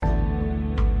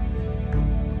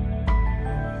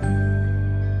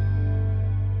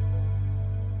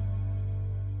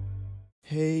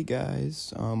Hey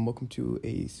guys, welcome to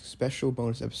a special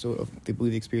bonus episode of the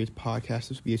Believe the Experience podcast.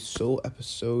 This will be a solo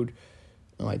episode.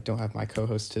 I don't have my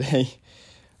co-host today,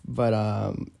 but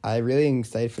I really am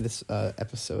excited for this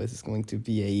episode. This is going to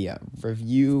be a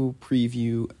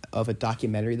preview of a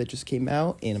documentary that just came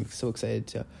out, and I'm so excited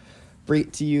to bring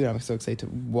it to you, and I'm so excited to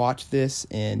watch this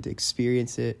and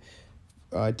experience it.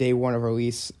 Day one of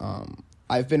release.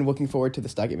 I've been looking forward to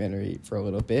this documentary for a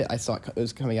little bit. I saw it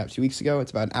was coming out 2 weeks ago.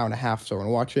 It's about an hour and a half, so I want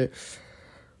to watch it,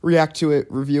 react to it,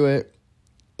 review it,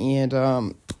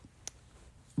 and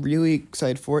really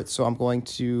excited for it. So I'm going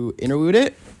to interlude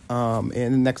it. And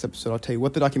in the next episode, I'll tell you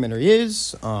what the documentary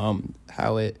is,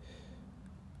 how it,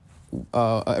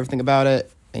 everything about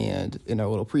it, and in a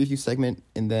little preview segment.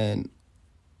 And then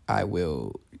I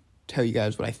will tell you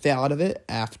guys what I thought out of it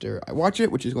after I watch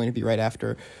it, which is going to be right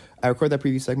after I record that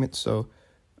preview segment. So,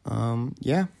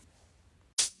 yeah.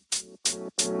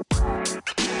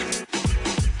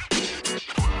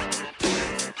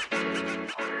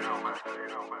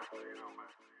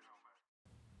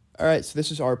 All right, so this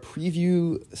is our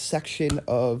preview section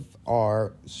of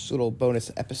our little bonus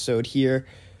episode here.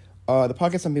 The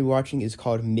podcast I'm watching is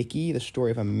called Mickey, the Story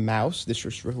of a Mouse. This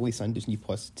was released on Disney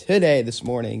Plus today, this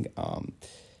morning.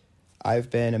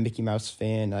 I've been a Mickey Mouse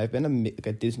fan. I've been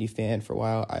a Disney fan for a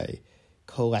while. I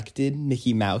collected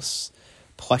Mickey Mouse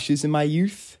plushes in my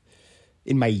youth. I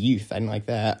didn't like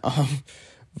that.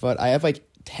 But I have like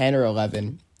 10 or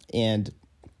 11, and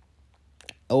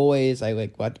always I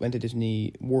went to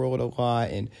Disney World a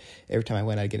lot, and every time I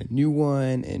went I'd get a new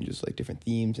one and just like different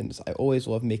themes, and I always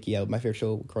loved Mickey. My favorite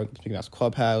show growing up was Mickey Mouse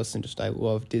Clubhouse, and I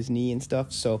love Disney and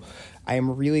stuff. So I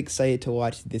am really excited to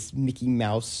watch this Mickey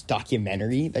Mouse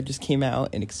documentary that just came out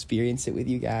and experience it with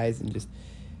you guys, and just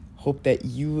hope that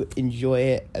you enjoy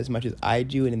it as much as I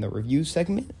do. And in the review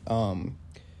segment, I'm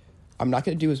not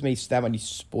going to do as many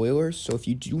spoilers, so if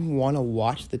you do want to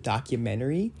watch the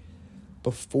documentary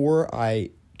before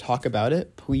I talk about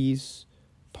it, please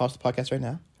pause the podcast right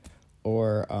now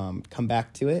or come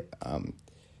back to it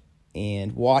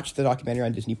and watch the documentary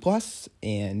on Disney Plus,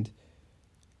 and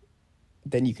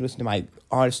then you can listen to my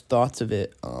honest thoughts of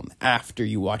it after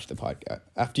you watch the podcast,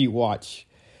 after you watch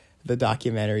the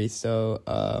documentary. So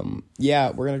yeah,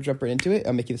 we're gonna jump right into it.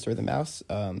 I'm Mickey, the Story of the Mouse.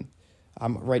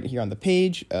 I'm right here on the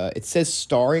page. It says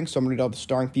starring, so I'm gonna read all the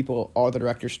starring people, all the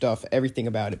director stuff, everything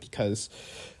about it, because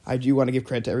I do want to give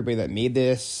credit to everybody that made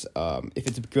this, if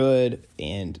it's good,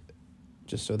 and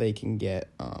just so they can get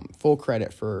full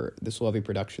credit for this lovely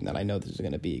production that I know this is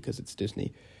going to be, because it's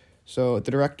Disney. So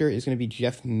the director is going to be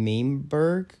Jeff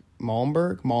Malmberg.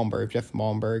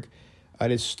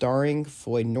 It is starring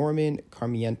Floyd Norman,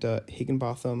 Carmienta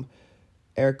Higginbotham,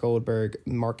 Eric Goldberg,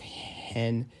 Mark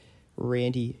Henn,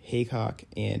 Randy Haycock,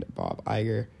 and Bob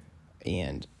Iger.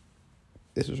 And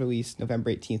this was released November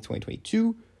 18th,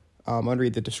 2022. I'm going to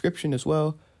read the description as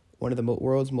well. One of the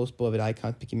world's most beloved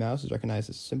icons, Mickey Mouse, is recognized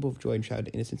as a symbol of joy and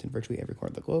childhood innocence in virtually every corner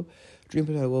of the globe. Dream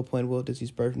at a low point in Walt Disney's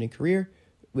burgeoning career.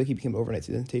 Mickey became overnight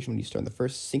sensation when he starred in the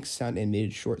first sync-sound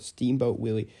animated short, Steamboat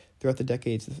Willie. Throughout the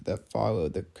decades that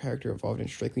followed, the character evolved in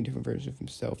strikingly different versions of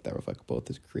himself that reflect both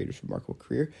his creator's remarkable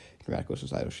career and radical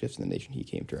societal shifts in the nation he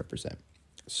came to represent.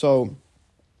 So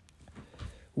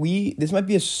this might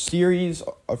be a series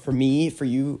for me, for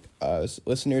you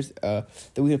listeners, that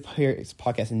we have here is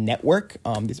podcast network.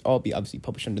 These all be obviously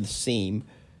published under the same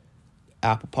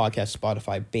Apple Podcast,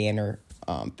 Spotify banner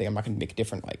thing. I'm not going to make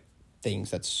different things.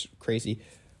 That's crazy,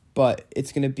 but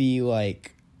it's going to be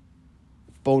like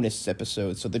bonus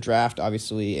episodes. So the draft,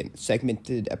 obviously, and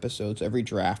segmented episodes. Every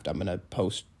draft I'm going to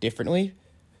post differently.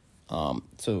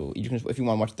 So you can, if you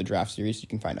want to watch the draft series, you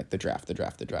can find the draft,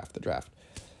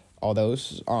 all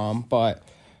those. But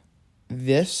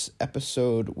this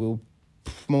episode will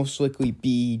most likely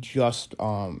be just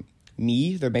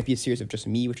me. There might be a series of just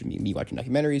me, which would be me watching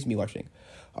documentaries, me watching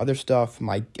other stuff,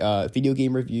 my video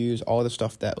game reviews, all the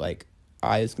stuff that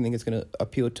I think is going to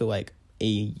appeal to a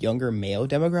younger male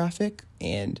demographic,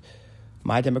 and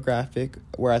my demographic,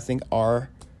 where I think our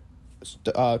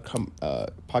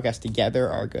podcasts together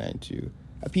are going to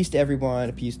appease to everyone,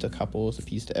 appease to couples,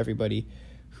 appease to everybody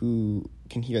who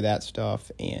can hear that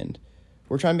stuff. And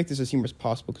we're trying to make this as humorous as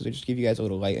possible, because I just give you guys a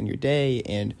little light on your day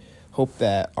and hope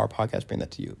that our podcast bring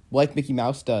that to you, like Mickey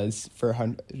Mouse does for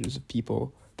hundreds of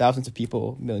people, thousands of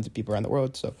people, millions of people around the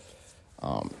world. So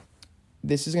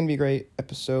this is going to be a great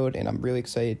episode, and I'm really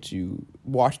excited to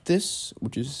watch this,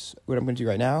 which is what I'm going to do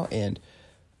right now. And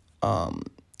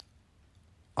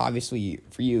obviously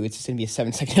for you, it's just going to be a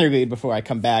 7-second interlude before I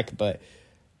come back, but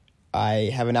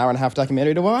I have an hour and a half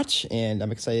documentary to watch, and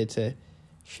I'm excited to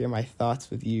share my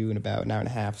thoughts with you in about an hour and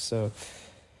a half. So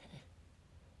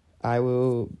I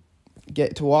will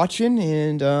get to watching,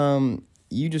 and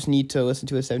you just need to listen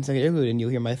to a 7-second interlude and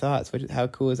you'll hear my thoughts. How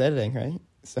cool is editing, right?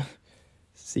 So,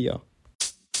 see y'all.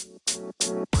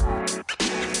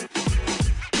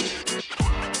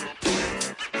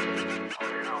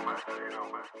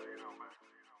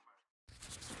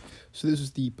 So this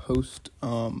is the post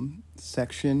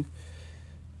section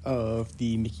of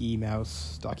the Mickey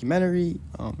Mouse documentary.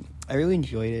 I really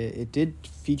enjoyed it. It did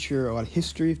feature a lot of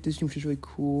history of Disney, which is really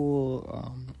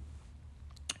cool,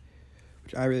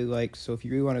 which I really liked. So if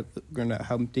you really want to learn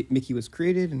how Mickey was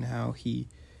created and how he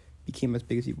became as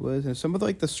big as he was, and some of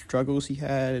the struggles he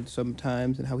had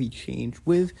sometimes and how he changed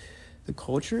with the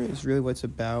culture is really what it's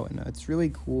about, and it's really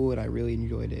cool, and I really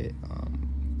enjoyed it.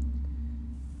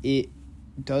 It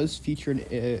does feature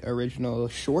an original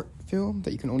short film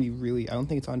that you can only I don't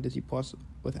think it's on Disney Plus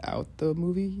without the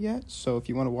movie yet, so if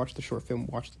you want to watch the short film,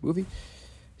 watch the movie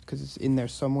because it's in there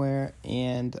somewhere.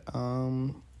 And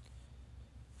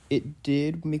it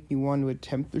did make me want to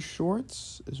attempt the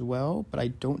shorts as well, but I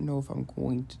don't know if I'm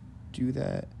going to do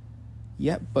that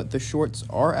yet. But the shorts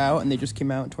are out and they just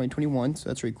came out in 2021, so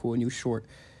that's really cool. A new short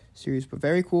series, but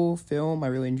very cool film. I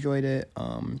really enjoyed it.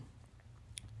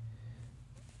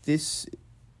 This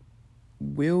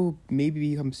will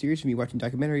maybe become serious, me watching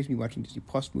documentaries, me watching Disney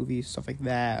Plus movies, stuff like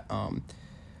that,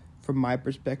 from my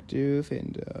perspective,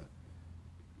 and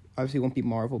obviously it won't be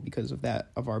Marvel because of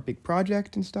our big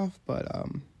project and stuff, but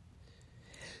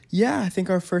yeah, I think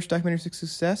our first documentary was a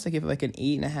success. I give it like an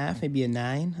 8.5, maybe a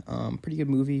 9. Pretty good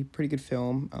movie, pretty good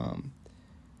film.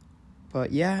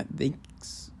 But yeah,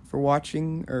 thanks for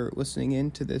watching or listening in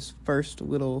to this first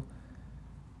little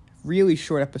really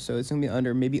short episode. It's gonna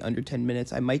be maybe under 10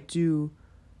 minutes. I might do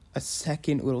a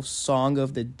second little song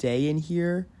of the day in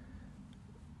here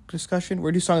discussion. We're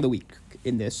gonna do song of the week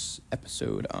in this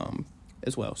episode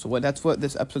as well. So that's what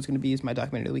this episode's gonna be, is my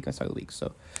documentary of the week, my song of the week.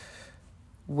 So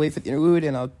wait for the interlude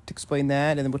and I'll explain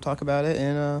that, and then we'll talk about it,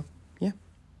 and yeah.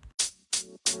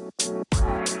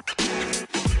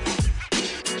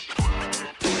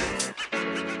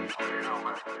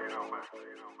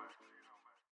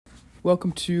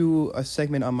 Welcome to a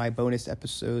segment on my bonus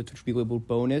episodes, which will be labeled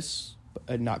bonus,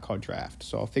 but not called draft.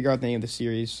 So I'll figure out the name of the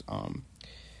series in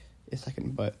a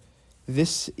second. But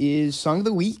this is Song of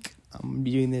the Week. I'm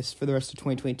doing this for the rest of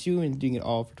 2022 and doing it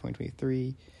all for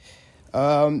 2023.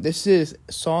 This is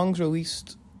songs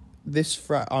released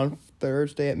on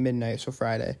Thursday at midnight, so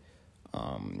Friday.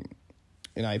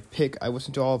 And I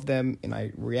listen to all of them, and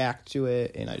I react to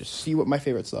it, and I just see what my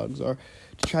favorite songs are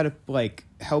to try to,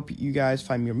 help you guys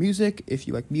find your music, if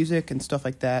you like music and stuff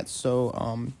like that.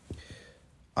 So,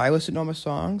 I listen to all my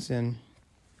songs, and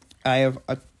I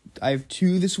have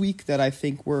 2 this week that I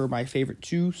think were my favorite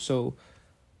 2, so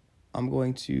I'm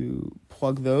going to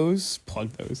plug those. I'm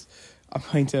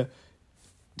going to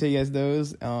tell you guys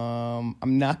those.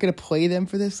 I'm not going to play them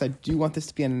for this. I do want this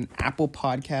to be on an Apple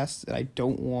podcast, and I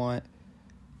don't want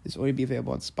this only to be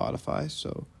available on Spotify,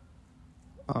 so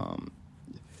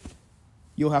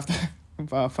you'll have to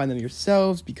find them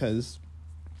yourselves, because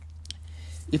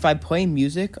if I play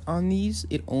music on these,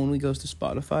 it only goes to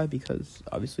Spotify, because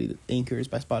obviously the Anchor is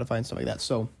by Spotify and stuff like that.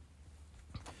 So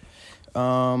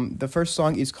the first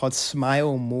song is called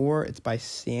Smile More. It's by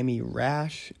Sammy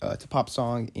Rash. It's a pop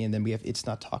song. And then we have It's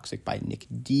Not Toxic by Nick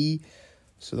D.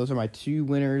 So those are my 2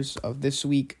 winners of this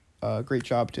week. Great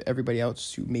job to everybody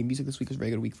else who made music this week. It was a very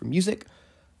good week for music.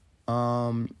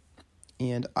 And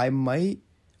I might,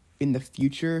 in the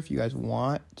future, if you guys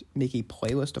want, make a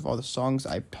playlist of all the songs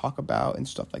I talk about and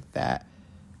stuff like that,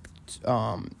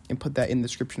 and put that in the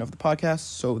description of the podcast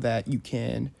so that you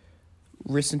can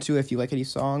listen to if you like any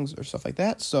songs or stuff like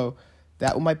that. So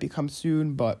that might become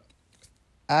soon, but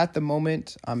at the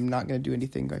moment, I'm not going to do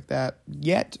anything like that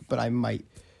yet, but I might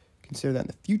consider that in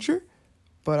the future.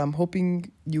 But I'm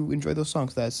hoping you enjoy those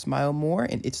songs. That's Smile More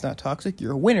and It's Not Toxic.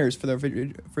 You're winners for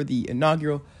the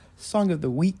inaugural Song of the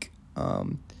Week.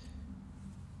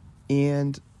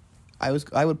 And I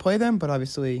would play them, but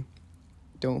obviously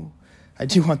I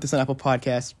do want this on Apple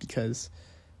Podcasts, because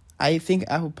I think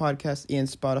Apple Podcasts and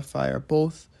Spotify are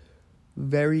both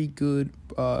very good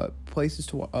places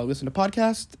to listen to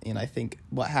podcasts, and I think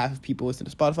half of people listen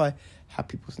to Spotify, half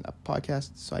people listen to Apple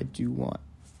Podcasts, so I do want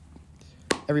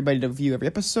everybody to view every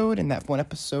episode, and that one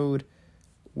episode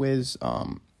was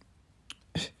I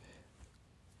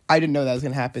didn't know that was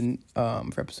going to happen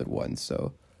for episode 1,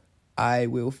 so I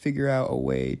will figure out a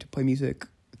way to play music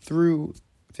play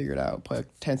like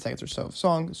 10 seconds or so of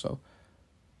songs, so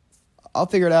I'll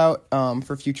figure it out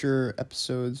for future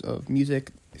episodes of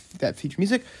music that feature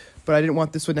music, but I didn't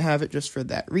want this one to have it just for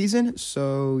that reason,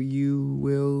 so you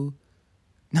will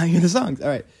now hear the songs. All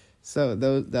right, So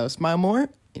that was Smile More,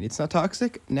 and It's Not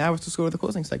Toxic. Now let's just go to the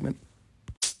closing segment.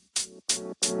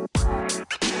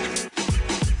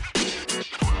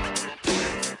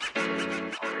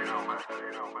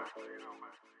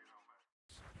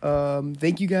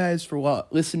 Thank you guys for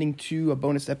listening to a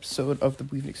bonus episode of the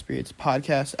Believe in Experience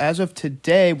podcast. As of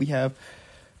today, we have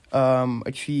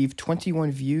achieved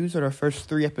 21 views on our first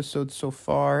 3 episodes so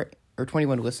far, or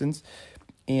 21 listens,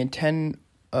 and 10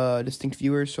 distinct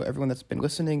viewers. So everyone that's been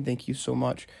listening, thank you so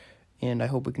much, and I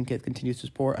hope we can get continued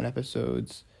support on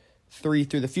episodes 3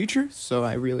 through the future. So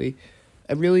I really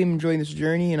am enjoying this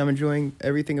journey, and I'm enjoying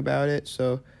everything about it.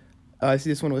 So I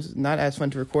see this one was not as fun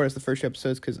to record as the first 2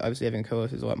 episodes, because obviously having a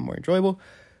co-host is a lot more enjoyable,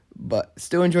 but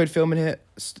still enjoyed filming it,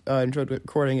 enjoyed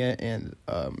recording it, and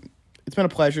it's been a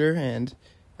pleasure. And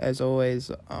as always,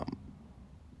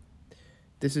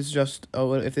 this is just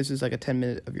if this is like a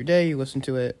 10-minute of your day, you listen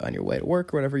to it on your way to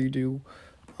work or whatever you do.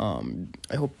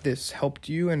 I hope this helped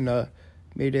you and made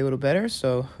your day a little better.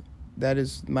 So that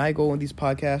is my goal with these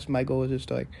podcasts. My goal is just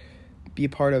to be a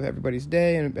part of everybody's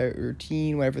day and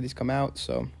routine whenever these come out.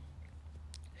 So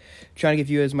trying to give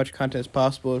you as much content as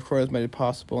possible, record as much as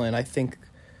possible, and I think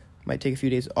might take a few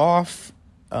days off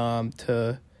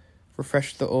to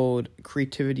refresh the old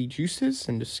creativity juices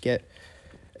and just get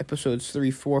episodes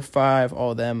 3, 4, 5,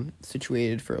 all of them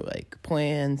situated for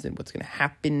plans and what's going to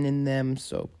happen in them.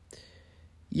 So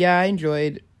yeah, I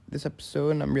enjoyed this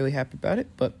episode and I'm really happy about it.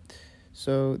 But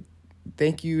so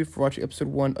thank you for watching episode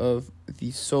 1 of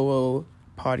the solo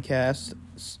podcast,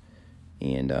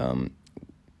 and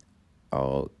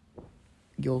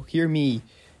you'll hear me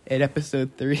at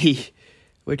episode 3,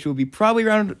 which will be probably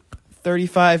around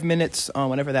 35 minutes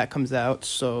whenever that comes out.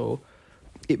 So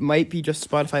it might be just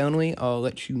Spotify only. I'll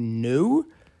let you know.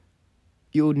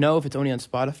 You'll know if it's only on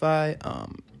Spotify.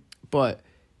 But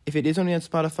if it is only on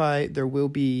Spotify, there will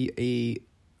be a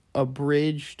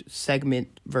abridged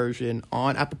segment version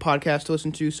on Apple Podcasts to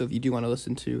listen to. So if you do want to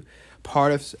listen to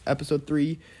part of episode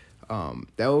 3,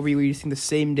 that will be releasing the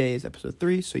same day as episode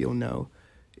 3. So you'll know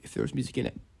if there was music in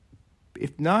it.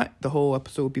 If not, the whole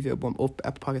episode will be available on both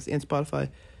Apple Podcasts and Spotify.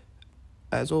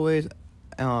 As always,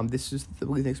 this is the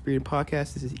Believe in Experience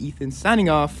podcast. This is Ethan signing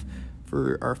off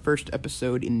for our first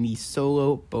episode in the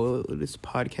solo bonus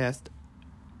podcast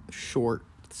short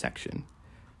section.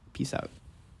 Peace out.